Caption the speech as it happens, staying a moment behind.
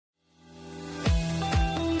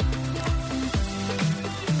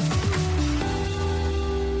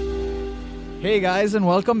Hey guys, and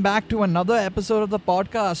welcome back to another episode of the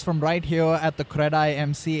podcast from right here at the Credai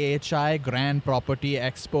MCHI Grand Property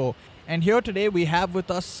Expo. And here today we have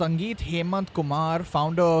with us Sangeet Hemant Kumar,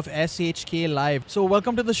 founder of SHK Live. So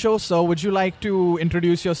welcome to the show, sir. Would you like to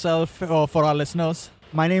introduce yourself for our listeners?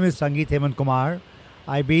 My name is Sangeet Hemant Kumar.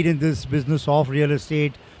 I've been in this business of real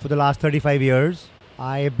estate for the last 35 years.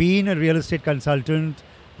 I've been a real estate consultant.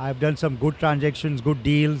 I've done some good transactions, good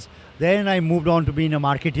deals. Then I moved on to being a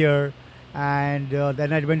marketeer. And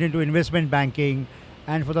then I went into investment banking.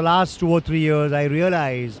 And for the last 2 or 3 years, I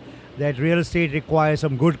realized that real estate requires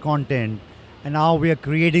some good content. And now we are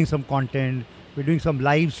creating some content. We're doing some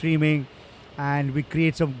live streaming and we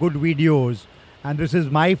create some good videos. And this is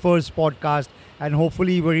my first podcast. And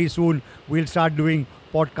hopefully very soon we'll start doing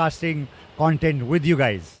podcasting content with you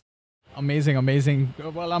guys. Amazing, amazing.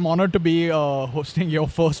 Well, I'm honored to be hosting your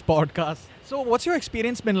first podcast. So what's your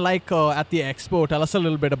experience been like at the expo? Tell us a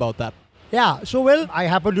little bit about that. Yeah, so well, I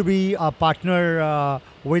happen to be a partner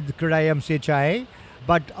with Credai MCHI.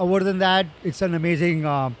 But other than that, it's an amazing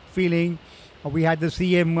feeling. We had the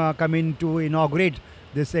CM come in to inaugurate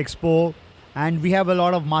this expo. And we have a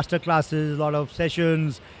lot of master classes, a lot of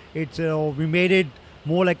sessions. It's we made it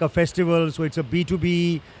more like a festival. So it's a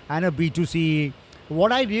B2B and a B2C.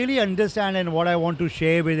 What I really understand and what I want to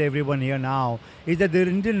share with everyone here now is that the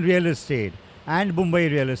Indian real estate and Mumbai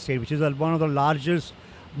real estate, which is one of the largest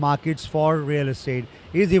markets for real estate,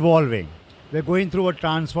 is evolving. We're going through a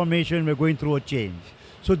transformation, we're going through a change.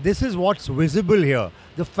 So this is what's visible here.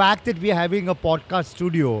 The fact that we are having a podcast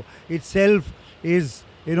studio itself is,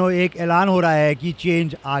 एक ऐलान हो रहा है कि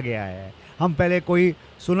change आ गया है. हम पहले कोई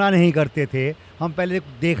सुना नहीं करते थे, हम पहले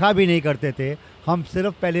देखा भी नहीं करते थे, हम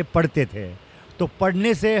सिर्फ पहले पढ़ते थे. तो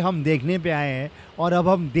पढ़ने से हम देखने पे आए हैं और अब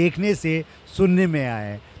हम देखने से सुनने में आए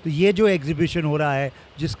हैं. तो ये जो एग्जीबिशन हो रहा है,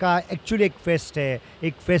 जिसका एक्चुअली एक फेस्ट है,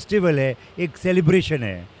 एक फेस्टिवल है, एक सेलिब्रेशन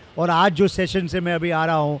है. और आज जो सेशन से मैं अभी आ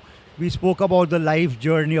रहा हूँ, we spoke about the life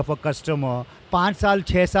journey of a customer. 5 साल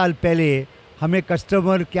 6 साल पहले हमें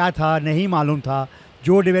कस्टमर क्या था नहीं मालूम था.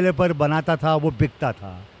 जो डेवलपर बनाता था वो बिकता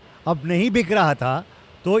था, अब नहीं बिक रहा था,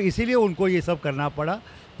 तो इसीलिए उनको ये सब करना पड़ा.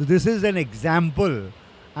 तो this is an example.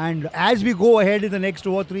 And as we go ahead in the next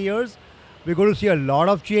 2 or 3 years, we're going to see a lot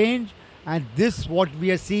of change. And this, what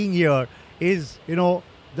we are seeing here is,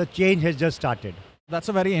 the change has just started. That's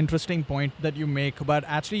a very interesting point that you make. But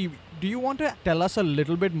actually, do you want to tell us a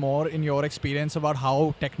little bit more in your experience about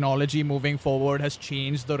how technology moving forward has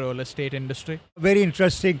changed the real estate industry? Very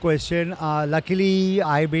interesting question. Luckily,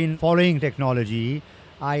 I've been following technology.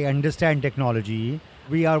 I understand technology.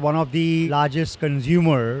 We are one of the largest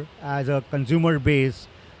consumer as a consumer base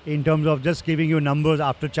in terms of just giving you numbers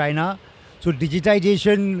after China. So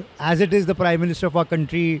digitization, as it is the Prime Minister of our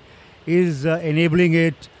country, is enabling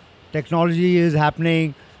it. Technology is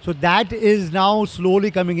happening. So that is now slowly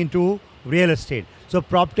coming into real estate. So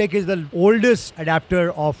PropTech is the oldest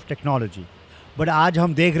adapter of technology. But आज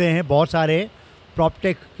हम देख रहे हैं बहुत सारे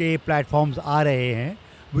PropTech के platforms आ रहे हैं,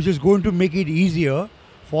 which is going to make it easier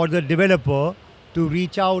for the developer to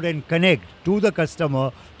reach out and connect to the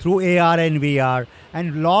customer through AR and VR,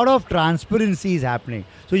 and lot of transparency is happening.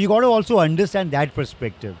 So you got to also understand that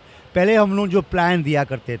perspective. पहले हम लोग जो plan दिया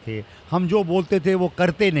करते थे, हम जो बोलते थे वो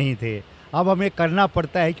करते नहीं थे. अब हमें करना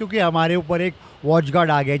पड़ता है क्योंकि हमारे ऊपर एक वॉच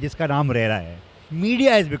गार्ड आ गया जिसका नाम रह रहा है.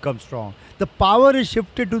 Media has become strong. The power is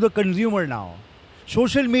shifted to the consumer now.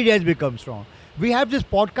 Social media has become strong. We have this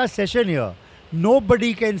podcast session here.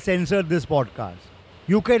 Nobody can censor this podcast.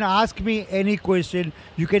 You can ask me any question.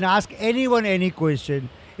 You can ask anyone any question.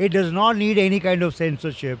 It does not need any kind of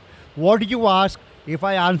censorship. What you ask, if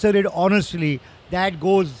I answer it honestly, that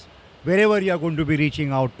goes wherever you are going to be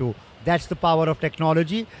reaching out to. That's the power of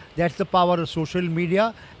technology. That's the power of social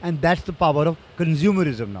media. And that's the power of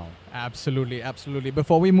consumerism now. Absolutely, absolutely.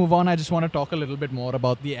 Before we move on, I just want to talk a little bit more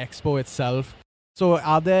about the expo itself. So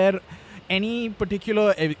are there any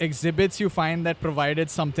particular exhibits you find that provided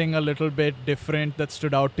something a little bit different that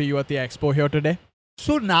stood out to you at the expo here today?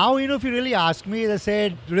 So now, if you really ask me, as I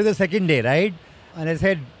said, today the second day, right? And as I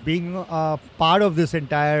said, being a part of this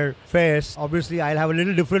entire fest, obviously I'll have a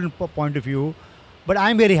little different point of view, but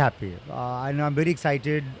I'm very happy and I'm very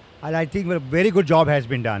excited. And I think a very good job has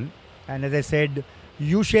been done. And as I said,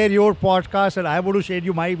 you share your podcast and I want to share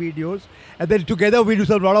you my videos. And then together we do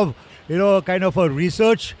some lot of, kind of a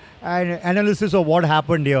research and analysis of what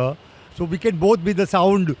happened here. So we can both be the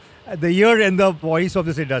sound, the ear and the voice of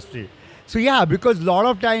this industry. So yeah, because a lot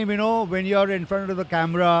of time, when you're in front of the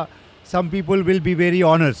camera, some people will be very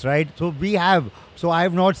honest, right? So I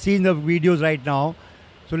have not seen the videos right now.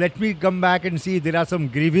 So let me come back and see there are some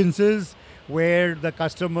grievances where the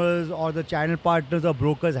customers or the channel partners or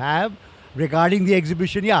brokers have. Regarding the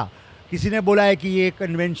exhibition, yeah, किसी ने बोला है कि ये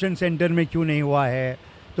convention centre में क्यों नहीं हुआ है,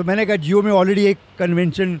 तो मैंने कहा जियो में ऑलरेडी एक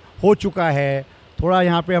कन्वेंशन हो चुका है, थोड़ा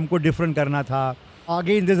यहाँ पे हमको डिफरेंट करना था.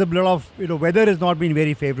 Again, there's a lot of, weather has not been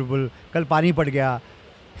very favorable. कल पानी पड़ गया.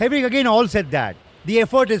 Having again all said that, the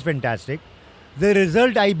effort is fantastic. The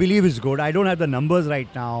result, I believe, is good. I don't have the numbers right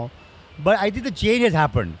now, but I think the change has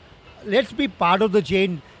happened. Let's be part of the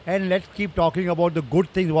change and let's keep talking about the good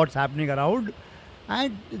things, what's happening around.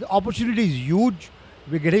 And the opportunity is huge.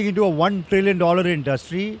 We're getting into a $1 trillion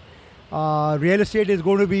industry. Real estate is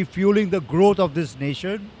going to be fueling the growth of this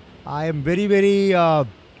nation. I am very, very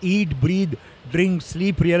eat, breathe, drink,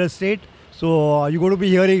 sleep real estate. So you're going to be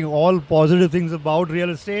hearing all positive things about real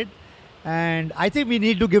estate. And I think we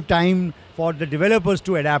need to give time for the developers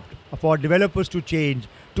to adapt, for developers to change,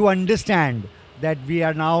 to understand that we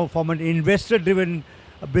are now from an investor-driven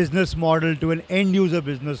business model to an end-user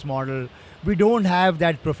business model. We don't have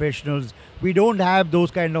that professionals. We don't have those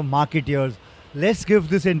kind of marketeers. Let's give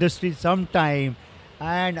this industry some time.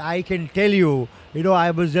 And I can tell you, I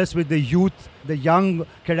was just with the youth, the young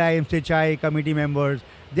CREDAI MCHI committee members.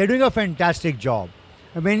 They're doing a fantastic job.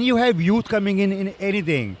 And when you have youth coming in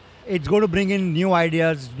anything, it's going to bring in new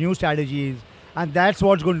ideas, new strategies. And that's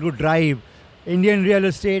what's going to drive Indian real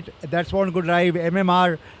estate. That's what's going to drive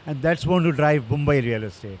MMR. And that's going to drive Mumbai real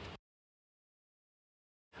estate.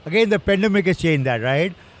 Again, the pandemic has changed that,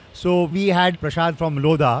 right? So we had Prashant from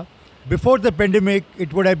Lodha. Before the pandemic,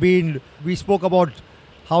 it would have been, we spoke about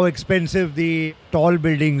how expensive the tall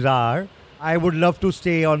buildings are. I would love to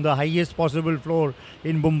stay on the highest possible floor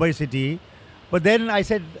in Mumbai city. But then I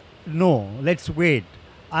said, no, let's wait.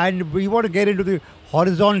 And we want to get into the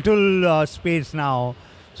horizontal space now.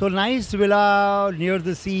 So nice villa near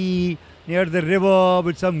the sea, near the river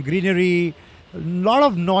with some greenery. A lot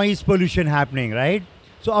of noise pollution happening, right?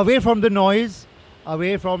 So away from the noise,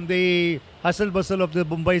 away from the hustle bustle of the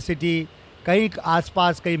Mumbai city, kahin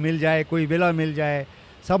aas-paas kahin mil jaye, koi villa mil jaye.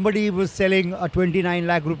 Somebody was selling a 29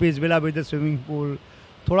 lakh rupees villa with a swimming pool.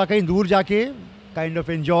 Thoda kahin dur jaake, kind of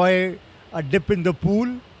enjoy a dip in the pool,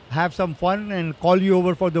 have some fun and call you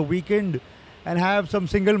over for the weekend and have some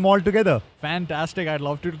single malt together. Fantastic. I'd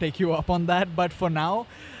love to take you up on that. But for now,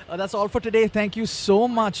 that's all for today. Thank you so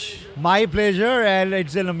much. My pleasure. And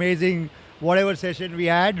it's an amazing whatever session we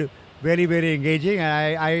had. Very, very engaging.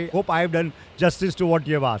 And I hope I've done justice to what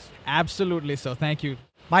you have asked. Absolutely, sir. Thank you.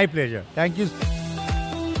 My pleasure. Thank you.